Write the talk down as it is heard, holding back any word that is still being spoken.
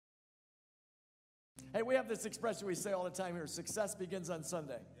Hey, we have this expression we say all the time here, success begins on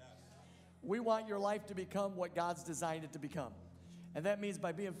Sunday. We want your life to become what God's designed it to become. And that means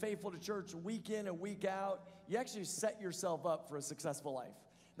by being faithful to church week in and week out, you actually set yourself up for a successful life.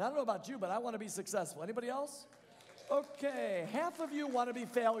 Now, I don't know about you, but I want to be successful. Anybody else? Okay, half of you want to be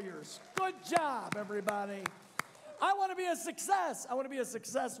failures. Good job, everybody. I want to be a success. I want to be a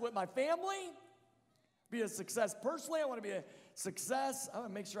success with my family, be a success personally. I want to be a success. I want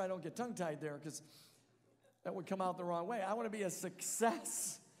to make sure I don't get tongue-tied there because that would come out the wrong way. I want to be a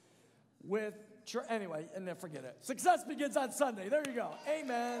success with church. Anyway, and then forget it. Success begins on Sunday. There you go.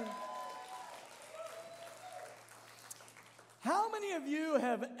 Amen. How many of you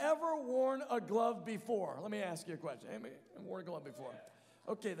have ever worn a glove before? Let me ask you a question. Anybody worn a glove before?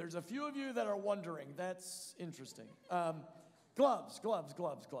 Okay, there's a few of you that are wondering. That's interesting. Gloves.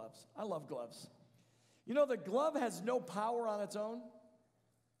 I love gloves. You know, the glove has no power on its own.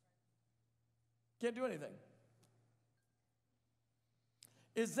 Can't do anything.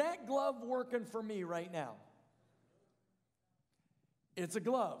 Is that glove working for me right now? It's a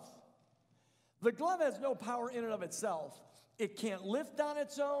glove. The glove has no power in and of itself. It can't lift on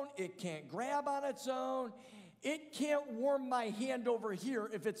its own. It can't grab on its own. It can't warm my hand over here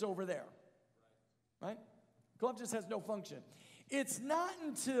if it's over there. Right? Glove just has no function. It's not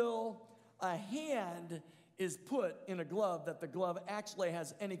until a hand is put in a glove that the glove actually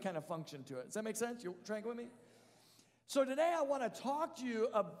has any kind of function to it. Does that make sense? You tracking with me? So today I want to talk to you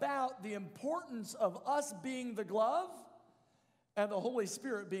about the importance of us being the glove and the Holy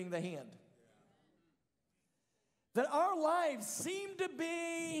Spirit being the hand. That our lives seem to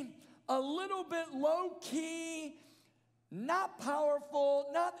be a little bit low-key, not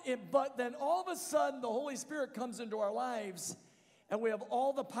powerful, but then all of a sudden the Holy Spirit comes into our lives and we have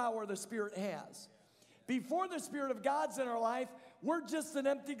all the power the Spirit has. Before the Spirit of God's in our life, we're just an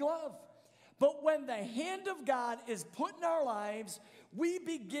empty glove. But when the hand of God is put in our lives, we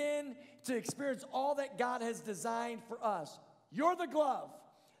begin to experience all that God has designed for us. You're the glove.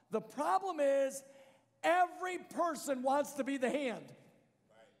 The problem is every person wants to be the hand.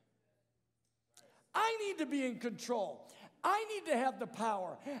 I need to be in control. I need to have the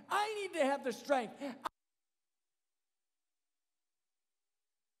power. I need to have the strength.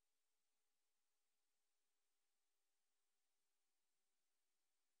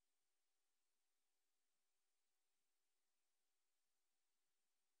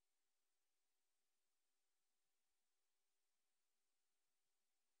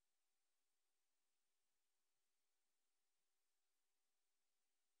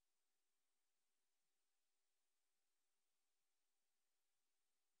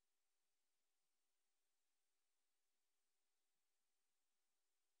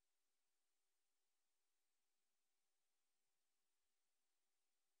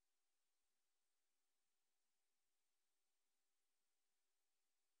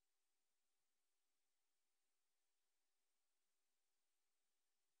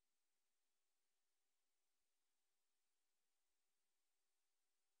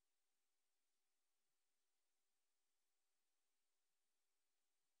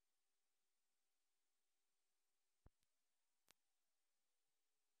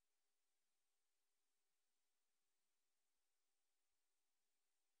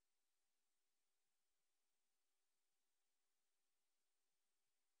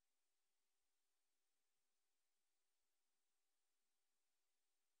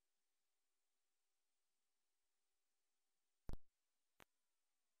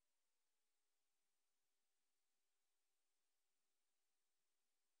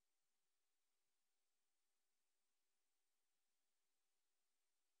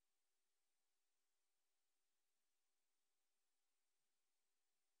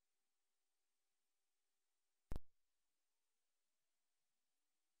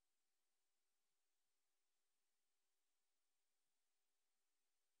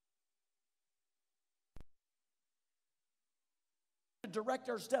 Direct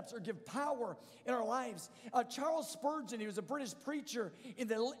our steps or give power in our lives. Charles Spurgeon, he was a British preacher in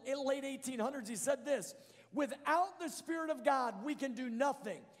the late 1800s. He said this: without the Spirit of God, we can do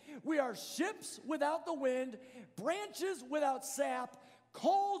nothing. We are ships without the wind, branches without sap,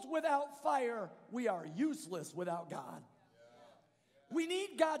 coals without fire. We are useless without God. We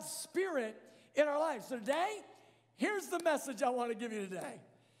need God's Spirit in our lives. So today, here's the message I want to give you today.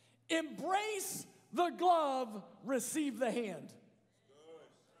 Embrace the glove, receive the hand.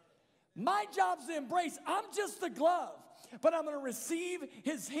 My job's to embrace. I'm just the glove, but I'm going to receive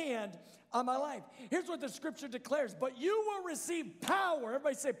his hand on my life. Here's what the scripture declares. But you will receive power.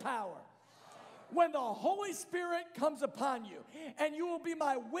 Everybody say power. when the Holy Spirit comes upon you, and you will be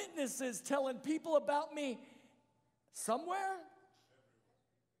my witnesses telling people about me somewhere,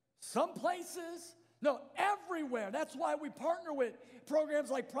 some places, no, everywhere. That's why we partner with programs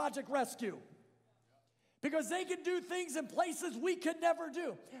like Project Rescue, because they can do things in places we could never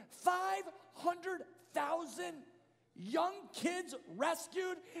do. 500,000 young kids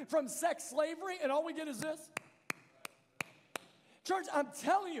rescued from sex slavery, and all we get is this. Church, I'm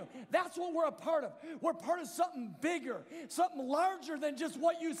telling you, that's what we're a part of. We're part of something bigger, something larger than just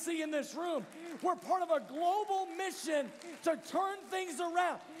what you see in this room. We're part of a global mission to turn things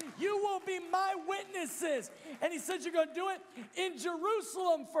around. You will be my witnesses. And he said you're going to do it in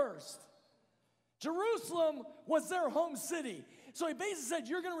Jerusalem first. Jerusalem was their home city. So he basically said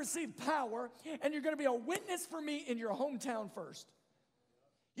you're going to receive power, and you're going to be a witness for me in your hometown first.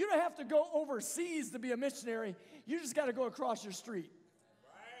 You don't have to go overseas to be a missionary. You just got to go across your street.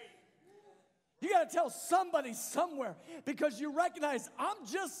 You got to tell somebody somewhere, because you recognize I'm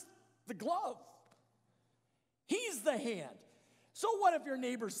just the glove. He's the hand. So what if your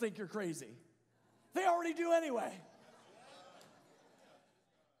neighbors think you're crazy? They already do anyway.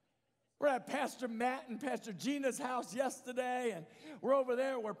 We're at Pastor Matt and Pastor Gina's house yesterday, and we're over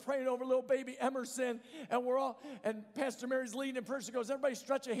there. We're praying over little baby Emerson, and Pastor Mary's leading in prayer. She goes, everybody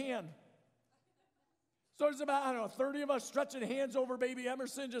stretch a hand. So there's about, 30 of us stretching hands over baby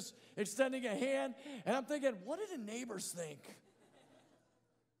Emerson, just extending a hand. And I'm thinking, what do the neighbors think?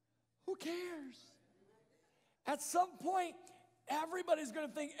 Who cares? At some point, everybody's going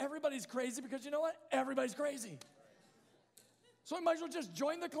to think everybody's crazy, because you know what? Everybody's crazy. So we might as well just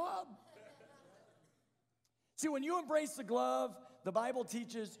join the club. See, when you embrace the glove, the Bible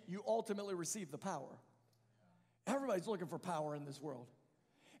teaches you ultimately receive the power. Everybody's looking for power in this world.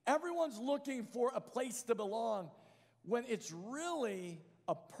 Everyone's looking for a place to belong, when it's really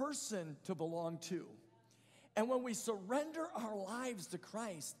a person to belong to. And when we surrender our lives to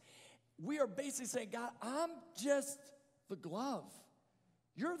Christ, we are basically saying, God, I'm just the glove.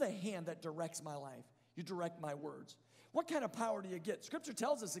 You're the hand that directs my life. You direct my words. What kind of power do you get? Scripture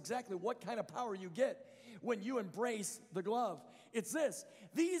tells us exactly what kind of power you get when you embrace the glove. It's this: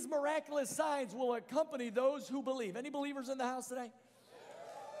 these miraculous signs will accompany those who believe. Any believers in the house today?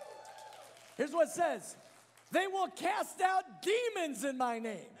 Here's what it says: they will cast out demons in my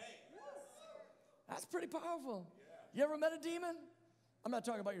name. That's pretty powerful. You ever met a demon? I'm not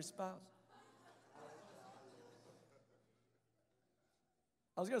talking about your spouse.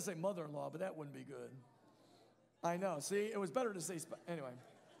 I was going to say mother-in-law, but that wouldn't be good. I know. See, it was better to say, anyway.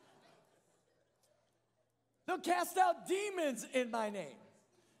 They'll cast out demons in my name.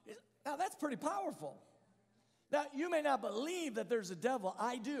 Now, that's pretty powerful. Now, you may not believe that there's a devil.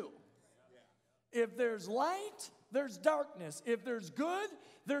 I do. If there's light, there's darkness. If there's good,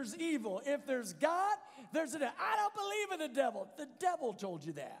 there's evil. If there's God, there's a devil. I don't believe in the devil. The devil told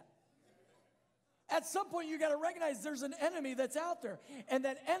you that. At some point, you got to recognize there's an enemy that's out there. And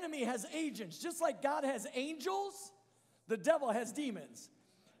that enemy has agents. Just like God has angels, the devil has demons.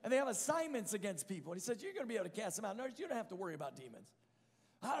 And they have assignments against people. And he says, you're going to be able to cast them out. No, you don't have to worry about demons.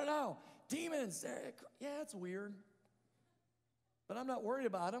 I don't know. Demons, yeah, it's weird. But I'm not worried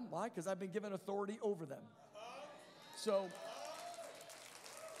about them. Why? Because I've been given authority over them. So,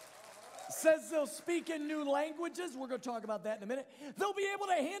 says they'll speak in new languages. We're going to talk about that in a minute. They'll be able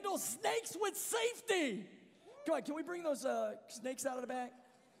to handle snakes with safety. Come on, can we bring those snakes out of the back?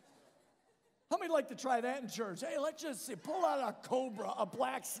 How many like to try that in church? Hey, let's just see. Pull out a cobra, a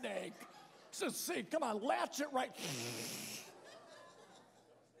black snake. Let's just see. Come on, latch it right. It's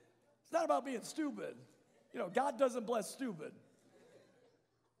not about being stupid. You know, God doesn't bless stupid.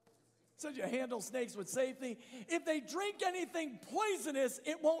 Says you handle snakes with safety. If they drink anything poisonous,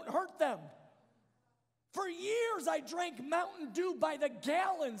 it won't hurt them. For years, I drank Mountain Dew by the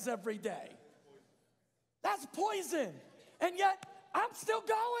gallons every day. That's poison. And yet, I'm still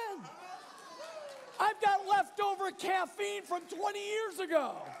going. I've got leftover caffeine from 20 years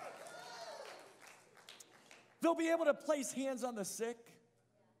ago. They'll be able to place hands on the sick,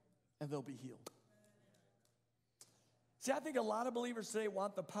 and they'll be healed. See, I think a lot of believers today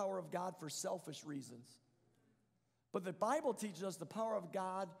want the power of God for selfish reasons. But the Bible teaches us the power of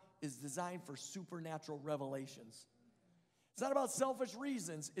God is designed for supernatural revelations. It's not about selfish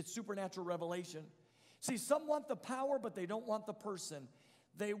reasons, it's supernatural revelation. See, some want the power, but they don't want the person.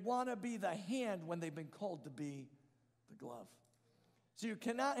 They want to be the hand when they've been called to be the glove. So you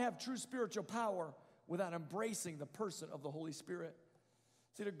cannot have true spiritual power without embracing the person of the Holy Spirit.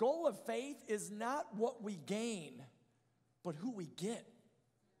 See, the goal of faith is not what we gain, but who we get.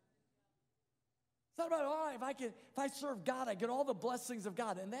 It's not about, if I serve God, I get all the blessings of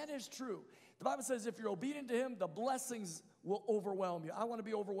God. And that is true. The Bible says if you're obedient to him, the blessings will overwhelm you. I want to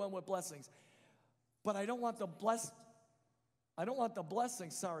be overwhelmed with blessings. But I don't want the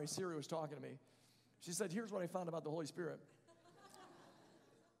blessings. Sorry, Siri was talking to me. She said, here's what I found about the Holy Spirit.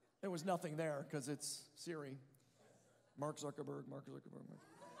 There was nothing there because it's Siri. Mark Zuckerberg.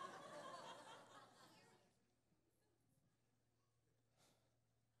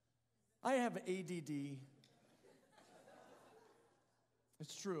 I have ADD.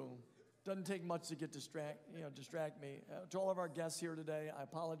 It's true. Doesn't take much to get distract me. To all of our guests here today, I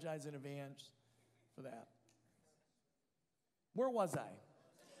apologize in advance for that. Where was I?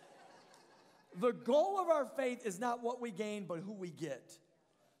 The goal of our faith is not what we gain, but who we get.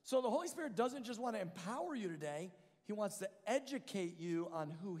 So the Holy Spirit doesn't just want to empower you today. He wants to educate you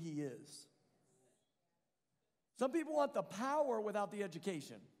on who he is. Some people want the power without the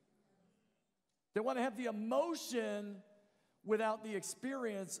education. They want to have the emotion without the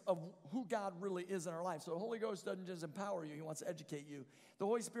experience of who God really is in our life. So the Holy Ghost doesn't just empower you. He wants to educate you. The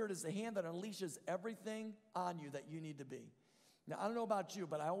Holy Spirit is the hand that unleashes everything on you that you need to be. Now, I don't know about you,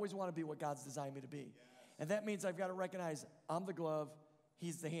 but I always want to be what God's designed me to be. And that means I've got to recognize I'm the glove,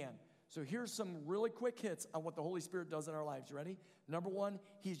 he's the hand. So here's some really quick hits on what the Holy Spirit does in our lives. You ready? Number one,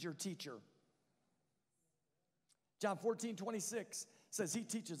 he's your teacher. John 14:26 says he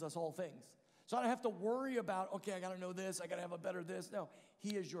teaches us all things. So I don't have to worry about, okay, I got to know this, I got to have a better this. No,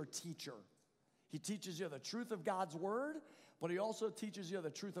 he is your teacher. He teaches you the truth of God's word, but he also teaches you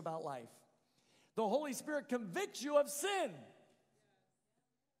the truth about life. The Holy Spirit convicts you of sin.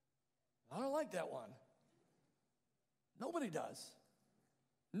 I don't like that one. Nobody does.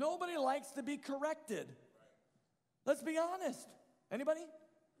 Nobody likes to be corrected. Let's be honest. Anybody?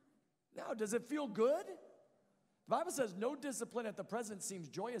 Now, does it feel good? The Bible says no discipline at the present seems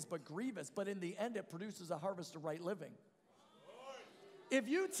joyous but grievous, but in the end it produces a harvest of right living. If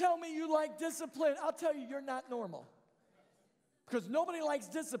you tell me you like discipline, I'll tell you you're not normal. Because nobody likes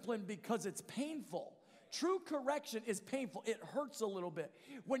discipline because it's painful. True correction is painful. It hurts a little bit.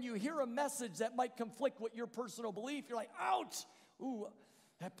 When you hear a message that might conflict with your personal belief, you're like, ouch! Ooh,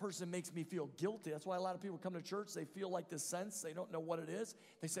 that person makes me feel guilty. That's why a lot of people come to church. They feel like this sense. They don't know what it is.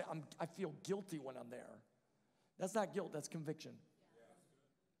 They say, I feel guilty when I'm there. That's not guilt. That's conviction.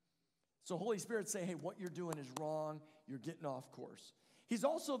 So Holy Spirit say, hey, what you're doing is wrong. You're getting off course. He's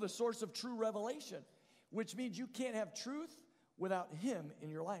also the source of true revelation, which means you can't have truth without him in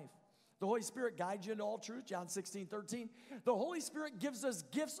your life. The Holy Spirit guides you into all truth, John 16:13. The Holy Spirit gives us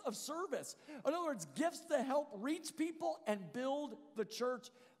gifts of service. In other words, gifts to help reach people and build the church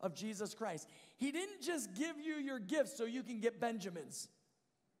of Jesus Christ. He didn't just give you your gifts so you can get Benjamins,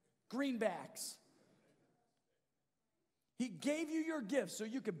 greenbacks. He gave you your gifts so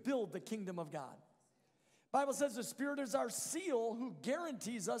you could build the kingdom of God. The Bible says the Spirit is our seal who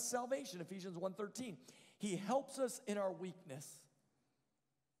guarantees us salvation, Ephesians 1:13. He helps us in our weakness.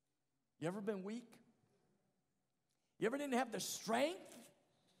 You ever been weak? You ever didn't have the strength?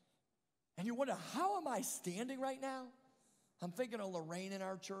 And you wonder, how am I standing right now? I'm thinking of Lorraine in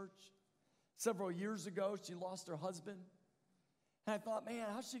our church. Several years ago, she lost her husband. And I thought, man,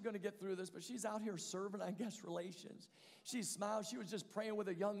 how's she going to get through this? But she's out here serving on guest relations. She smiled. She was just praying with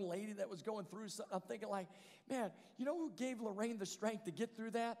a young lady that was going through something. I'm thinking like, man, you know who gave Lorraine the strength to get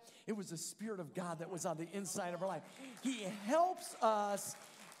through that? It was the Spirit of God that was on the inside of her life. He helps us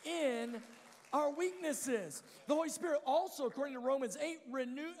in our weaknesses. The Holy Spirit also, according to Romans 8,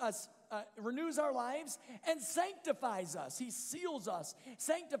 renews our lives and sanctifies us. He seals us,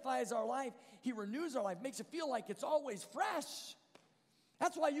 sanctifies our life. He renews our life, makes it feel like it's always fresh.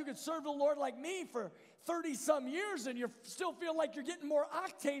 That's why you could serve the Lord like me for 30-some years and you still feel like you're getting more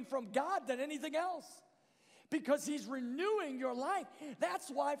octane from God than anything else. Because he's renewing your life. That's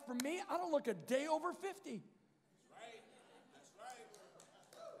why, for me, I don't look a day over 50.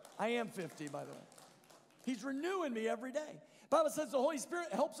 I am 50, by the way. He's renewing me every day. The Bible says the Holy Spirit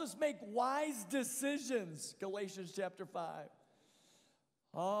helps us make wise decisions. Galatians chapter 5.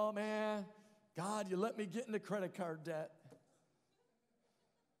 Oh, man. God, you let me get into credit card debt.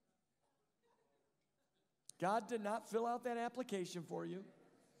 God did not fill out that application for you.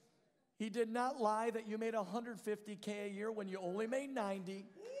 He did not lie that you made $150K a year when you only made $90.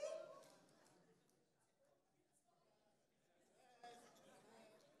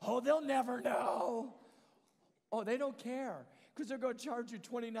 Oh, they'll never know. Oh, they don't care because they're going to charge you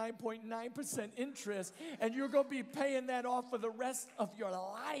 29.9% interest and you're going to be paying that off for the rest of your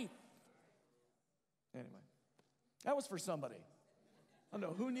life. Anyway, that was for somebody. I don't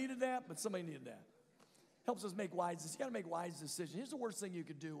know who needed that, but somebody needed that. Helps us make wise decisions. You got to make wise decisions. Here's the worst thing you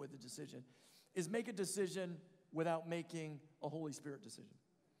could do with a decision is make a decision without making a Holy Spirit decision.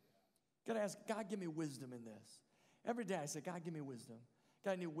 Got to ask, God, give me wisdom in this. Every day I say, God, give me wisdom.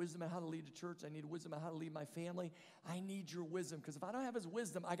 God, I need wisdom on how to lead a church. I need wisdom on how to lead my family. I need your wisdom, because if I don't have his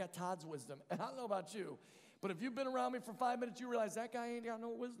wisdom, I got Todd's wisdom. And I don't know about you, but if you've been around me for 5 minutes, you realize that guy ain't got no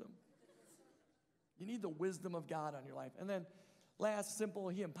wisdom. You need the wisdom of God on your life. And then last, simple,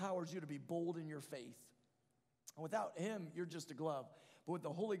 he empowers you to be bold in your faith. Without him, you're just a glove. But with the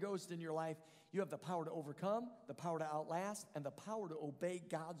Holy Ghost in your life, you have the power to overcome, the power to outlast, and the power to obey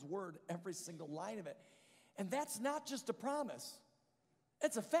God's word, every single line of it. And that's not just a promise.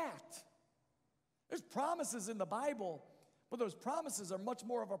 It's a fact. There's promises in the Bible, but those promises are much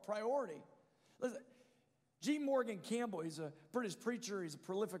more of a priority. Listen, G. Morgan Campbell, he's a British preacher. He's a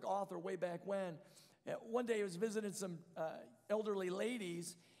prolific author way back when. One day he was visiting some elderly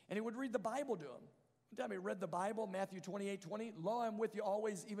ladies, and he would read the Bible to them. One time he read the Bible, Matthew 28:20, "Lo, I'm with you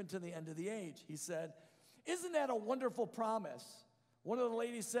always, even to the end of the age." He said, "Isn't that a wonderful promise?" One of the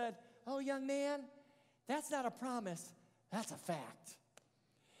ladies said, "Oh, young man, that's not a promise, that's a fact."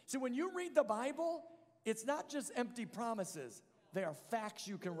 See, when you read the Bible, it's not just empty promises. They are facts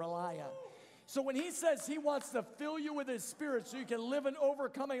you can rely on. So when he says he wants to fill you with his Spirit so you can live an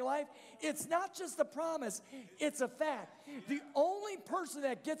overcoming life, it's not just a promise, it's a fact. The only person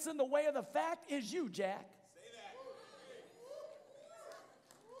that gets in the way of the fact is you, Jack. Say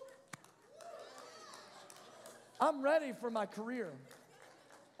that. I'm ready for my career,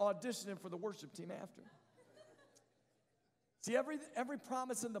 auditioning for the worship team after. See, every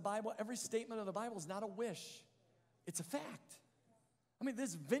promise in the Bible, every statement of the Bible is not a wish. It's a fact. I mean,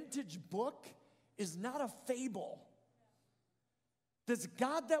 this vintage book is not a fable. This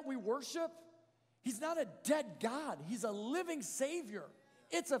God that we worship, he's not a dead God. He's a living Savior.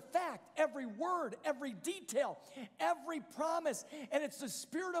 It's a fact. Every word, every detail, every promise. And it's the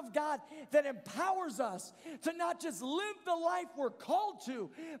Spirit of God that empowers us to not just live the life we're called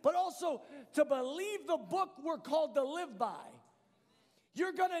to, but also to believe the book we're called to live by.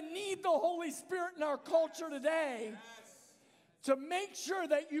 You're going to need the Holy Spirit in our culture today to make sure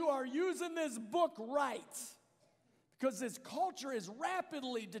that you are using this book right. Because this culture is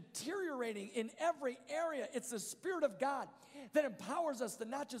rapidly deteriorating in every area. It's the Spirit of God that empowers us to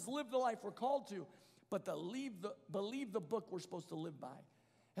not just live the life we're called to, but to believe the book we're supposed to live by.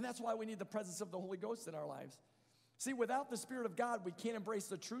 And that's why we need the presence of the Holy Ghost in our lives. See, without the Spirit of God, we can't embrace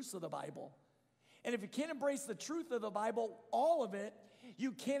the truths of the Bible. And if you can't embrace the truth of the Bible, all of it,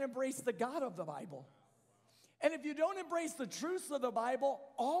 you can't embrace the God of the Bible. And if you don't embrace the truths of the Bible,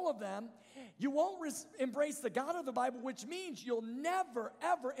 all of them, you won't embrace the God of the Bible, which means you'll never,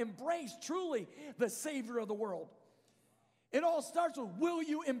 ever embrace truly the Savior of the world. It all starts with, will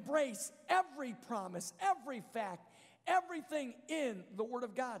you embrace every promise, every fact, everything in the Word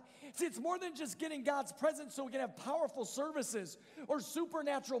of God? See, it's more than just getting God's presence so we can have powerful services or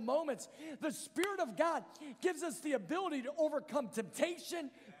supernatural moments. The Spirit of God gives us the ability to overcome temptation,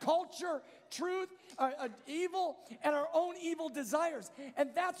 culture, truth, evil, and our own evil desires.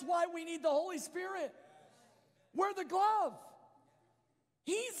 And that's why we need the Holy Spirit. We're the glove.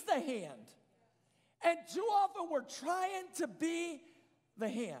 He's the hand. And too often we're trying to be the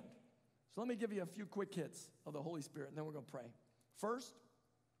hand. So let me give you a few quick hits of the Holy Spirit, and then we're going to pray. First,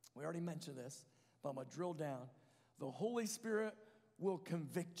 we already mentioned this, but I'm going to drill down. The Holy Spirit will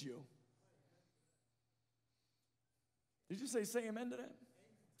convict you. Did you say amen to that?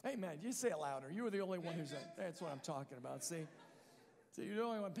 Amen. You say it louder. You were the only one who said, that's what I'm talking about. See, you're the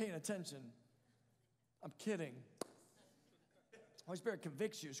only one paying attention. I'm kidding. Holy Spirit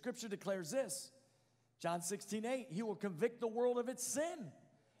convicts you. Scripture declares this. John 16:8, he will convict the world of its sin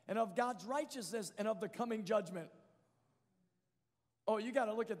and of God's righteousness and of the coming judgment. Oh, you got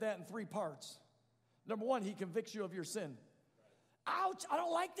to look at that in 3 parts. Number 1, he convicts you of your sin. Ouch, I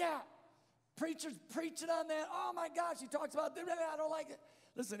don't like that. Preachers preaching on that. Oh my gosh, he talks about that. I don't like it.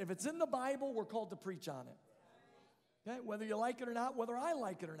 Listen, if it's in the Bible, we're called to preach on it. Okay? Whether you like it or not, whether I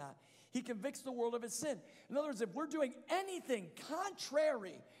like it or not. He convicts the world of its sin. In other words, if we're doing anything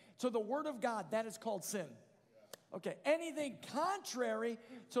contrary to the Word of God, that is called sin. Okay, anything contrary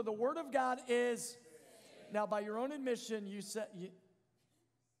to the Word of God is, now by your own admission, you said,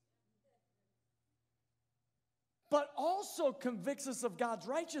 but also convicts us of God's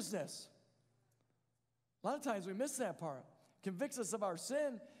righteousness. A lot of times we miss that part. Convicts us of our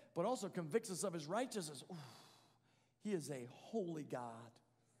sin, but also convicts us of his righteousness. Ooh, he is a holy God.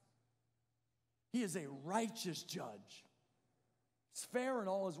 He is a righteous judge. He's fair in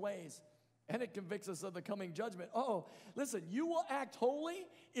all his ways. And it convicts us of the coming judgment. Oh, listen, you will act holy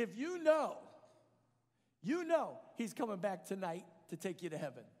if you know he's coming back tonight to take you to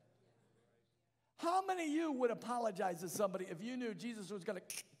heaven. How many of you would apologize to somebody if you knew Jesus was going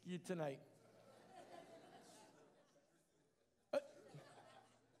to you tonight.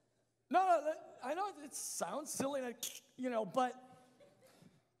 No, I know it sounds silly,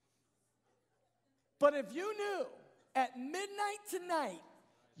 but if you knew at midnight tonight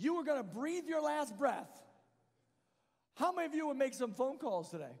you were going to breathe your last breath, how many of you would make some phone calls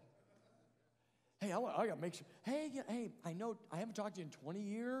today? Hey, I got to make sure. Hey, I know I haven't talked to you in 20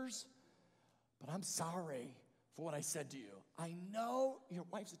 years, but I'm sorry for what I said to you. I know your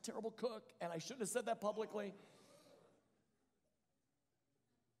wife's a terrible cook, and I shouldn't have said that publicly.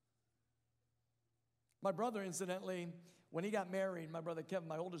 My brother, incidentally, when he got married, my brother Kevin,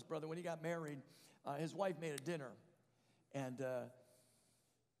 my oldest brother, when he got married, his wife made a dinner. And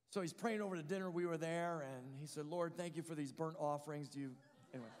so he's praying over the dinner. We were there, and he said, Lord, thank you for these burnt offerings.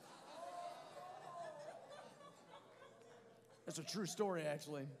 Anyway. That's a true story,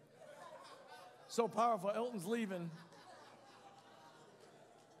 actually. So powerful. Elton's leaving.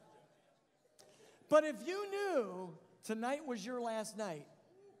 But if you knew tonight was your last night,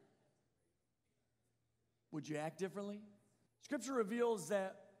 would you act differently? Scripture reveals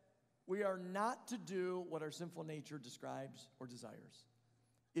that we are not to do what our sinful nature describes or desires.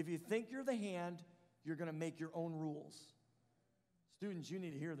 If you think you're the hand, you're going to make your own rules. Students, you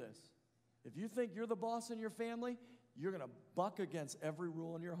need to hear this. If you think you're the boss in your family, you're going to buck against every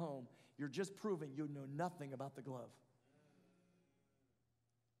rule in your home. You're just proving you know nothing about the glove.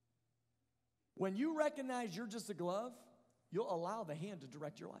 When you recognize you're just a glove, you'll allow the hand to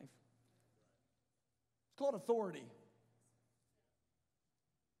direct your life. It's called authority.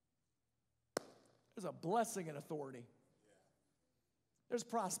 There's a blessing in authority. There's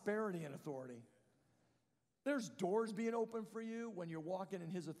prosperity in authority. There's doors being opened for you when you're walking in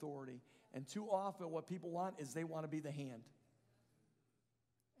his authority. And too often what people want is they want to be the hand.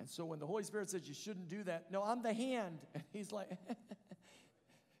 And so when the Holy Spirit says you shouldn't do that, no, I'm the hand. And he's like,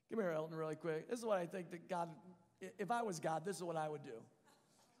 come here, Elton, really quick. This is what I think that God, if I was God, this is what I would do.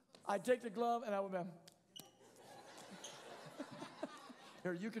 I'd take the glove and I would be,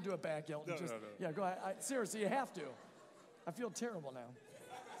 here, you can do it back, Elton. No. Yeah, go ahead. Seriously, you have to. I feel terrible now.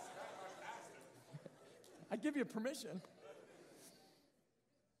 I give you permission.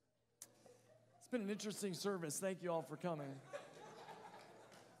 It's been an interesting service. Thank you all for coming.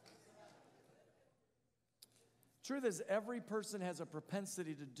 Truth is, every person has a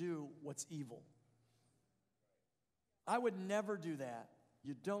propensity to do what's evil. I would never do that.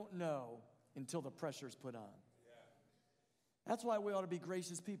 You don't know until the pressure's put on. That's why we ought to be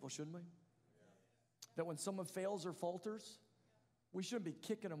gracious people, shouldn't we? That when someone fails or falters, we shouldn't be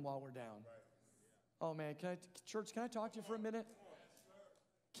kicking them while we're down. Oh, man, church, can I talk to you for a minute?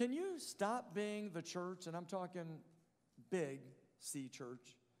 Can you stop being the church, and I'm talking big C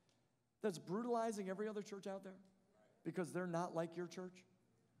church, that's brutalizing every other church out there because they're not like your church?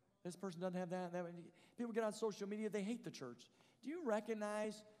 This person doesn't have that. People get on social media, they hate the church. Do you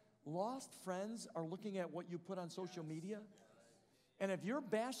recognize lost friends are looking at what you put on social media? And if you're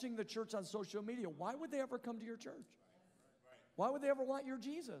bashing the church on social media, why would they ever come to your church? Why would they ever want your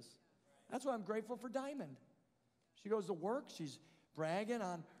Jesus? That's why I'm grateful for Diamond. She goes to work. She's bragging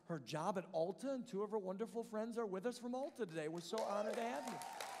on her job at Alta, and two of her wonderful friends are with us from Alta today. We're so honored to have you.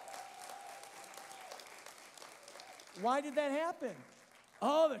 Why did that happen?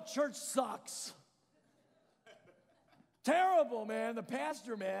 Oh, the church sucks. Terrible, man. The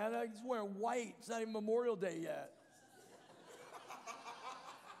pastor, man, he's wearing white. It's not even Memorial Day yet.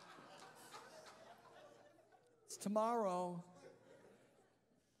 It's tomorrow.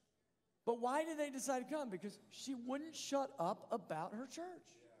 But why did they decide to come? Because she wouldn't shut up about her church.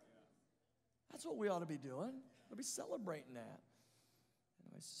 That's what we ought to be doing. We'll be celebrating that.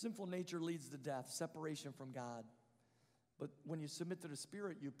 Anyway, sinful nature leads to death, separation from God. But when you submit to the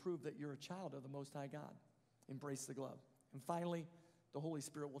Spirit, you prove that you're a child of the Most High God. Embrace the glove. And finally, the Holy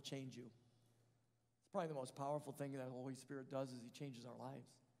Spirit will change you. It's probably the most powerful thing that the Holy Spirit does is he changes our lives.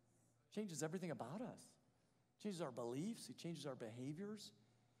 Changes everything about us. Changes our beliefs. He changes our behaviors.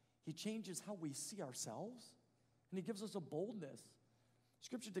 He changes how we see ourselves. And he gives us a boldness.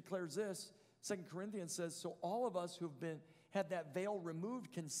 Scripture declares this. 2 Corinthians says, so all of us who have had that veil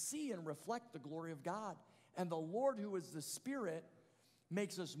removed can see and reflect the glory of God. And the Lord, who is the Spirit,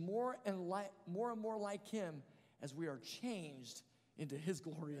 makes us more and more like him as we are changed into his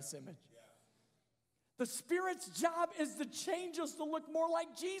glorious image. The Spirit's job is to change us to look more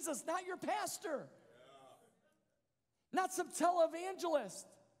like Jesus, not your pastor. Not some televangelist.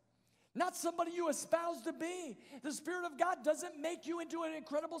 Not somebody you espouse to be. The Spirit of God doesn't make you into an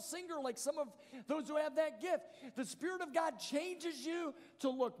incredible singer like some of those who have that gift. The Spirit of God changes you to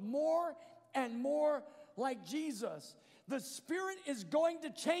look more and more like Jesus. The Spirit is going to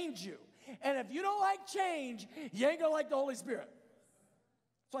change you. And if you don't like change, you ain't going to like the Holy Spirit.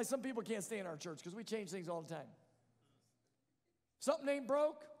 That's why some people can't stay in our church, because we change things all the time. Something ain't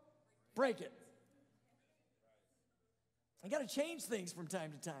broke, break it. You got to change things from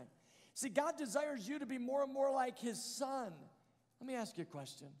time to time. See, God desires you to be more and more like his Son. Let me ask you a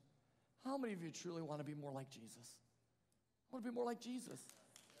question. How many of you truly want to be more like Jesus? I want to be more like Jesus.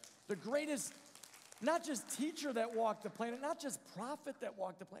 The greatest, not just teacher that walked the planet, not just prophet that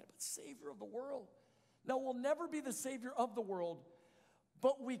walked the planet, but Savior of the world. Now, we'll never be the Savior of the world,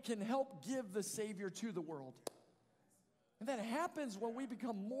 but we can help give the Savior to the world. And that happens when we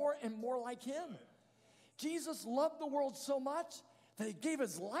become more and more like him. Jesus loved the world so much that he gave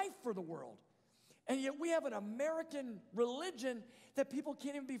his life for the world. And yet we have an American religion that people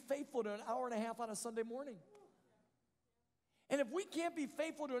can't even be faithful to an hour and a half on a Sunday morning. And if we can't be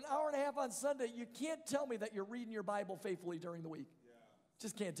faithful to an hour and a half on Sunday, you can't tell me that you're reading your Bible faithfully during the week.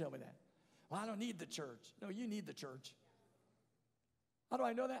 Just can't tell me that. Well, I don't need the church. No, you need the church. How do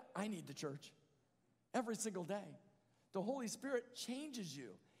I know that? I need the church every single day. The Holy Spirit changes you.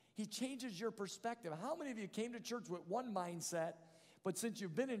 He changes your perspective. How many of you came to church with one mindset, but since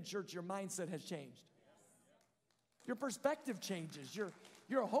you've been in church, your mindset has changed? Your perspective changes.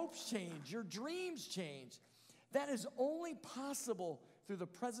 Your hopes change. Your dreams change. That is only possible through the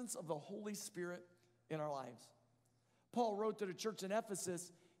presence of the Holy Spirit in our lives. Paul wrote to the church in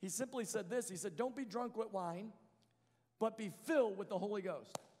Ephesus. He simply said this. He said, don't be drunk with wine, but be filled with the Holy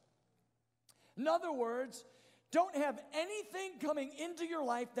Ghost. In other words, don't have anything coming into your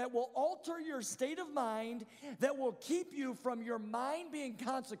life that will alter your state of mind, that will keep you from your mind being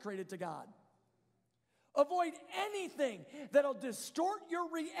consecrated to God. Avoid anything that'll distort your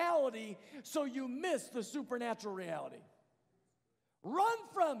reality so you miss the supernatural reality. Run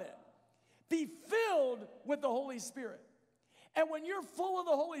from it. Be filled with the Holy Spirit. And when you're full of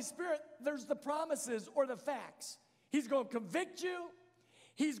the Holy Spirit, there's the promises or the facts. He's going to convict you.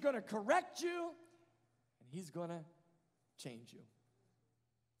 He's going to correct you. And he's going to change you.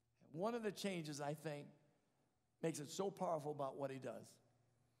 And one of the changes, I think, makes it so powerful about what he does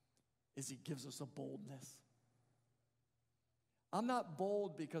is he gives us a boldness. I'm not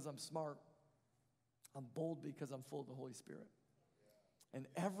bold because I'm smart. I'm bold because I'm full of the Holy Spirit. And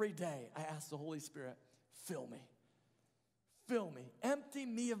every day I ask the Holy Spirit, fill me. Fill me. Empty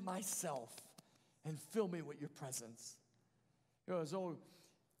me of myself and fill me with your presence. You know, there's an old,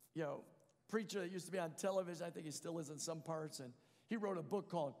 preacher that used to be on television. I think he still is in some parts. And he wrote a book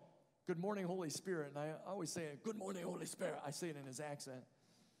called Good Morning, Holy Spirit. And I always say, Good Morning, Holy Spirit. I say it in his accent.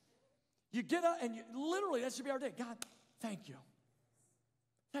 You get up and literally, that should be our day. God, thank you.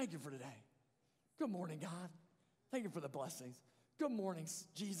 Thank you for today. Good morning, God. Thank you for the blessings. Good morning,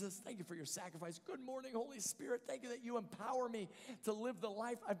 Jesus. Thank you for your sacrifice. Good morning, Holy Spirit. Thank you that you empower me to live the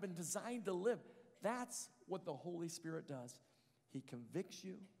life I've been designed to live. That's what the Holy Spirit does. He convicts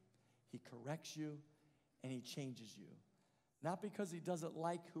you, he corrects you, and he changes you. Not because he doesn't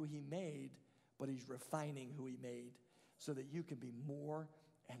like who he made, but he's refining who he made so that you can be more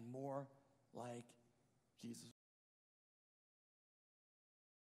and more like Jesus.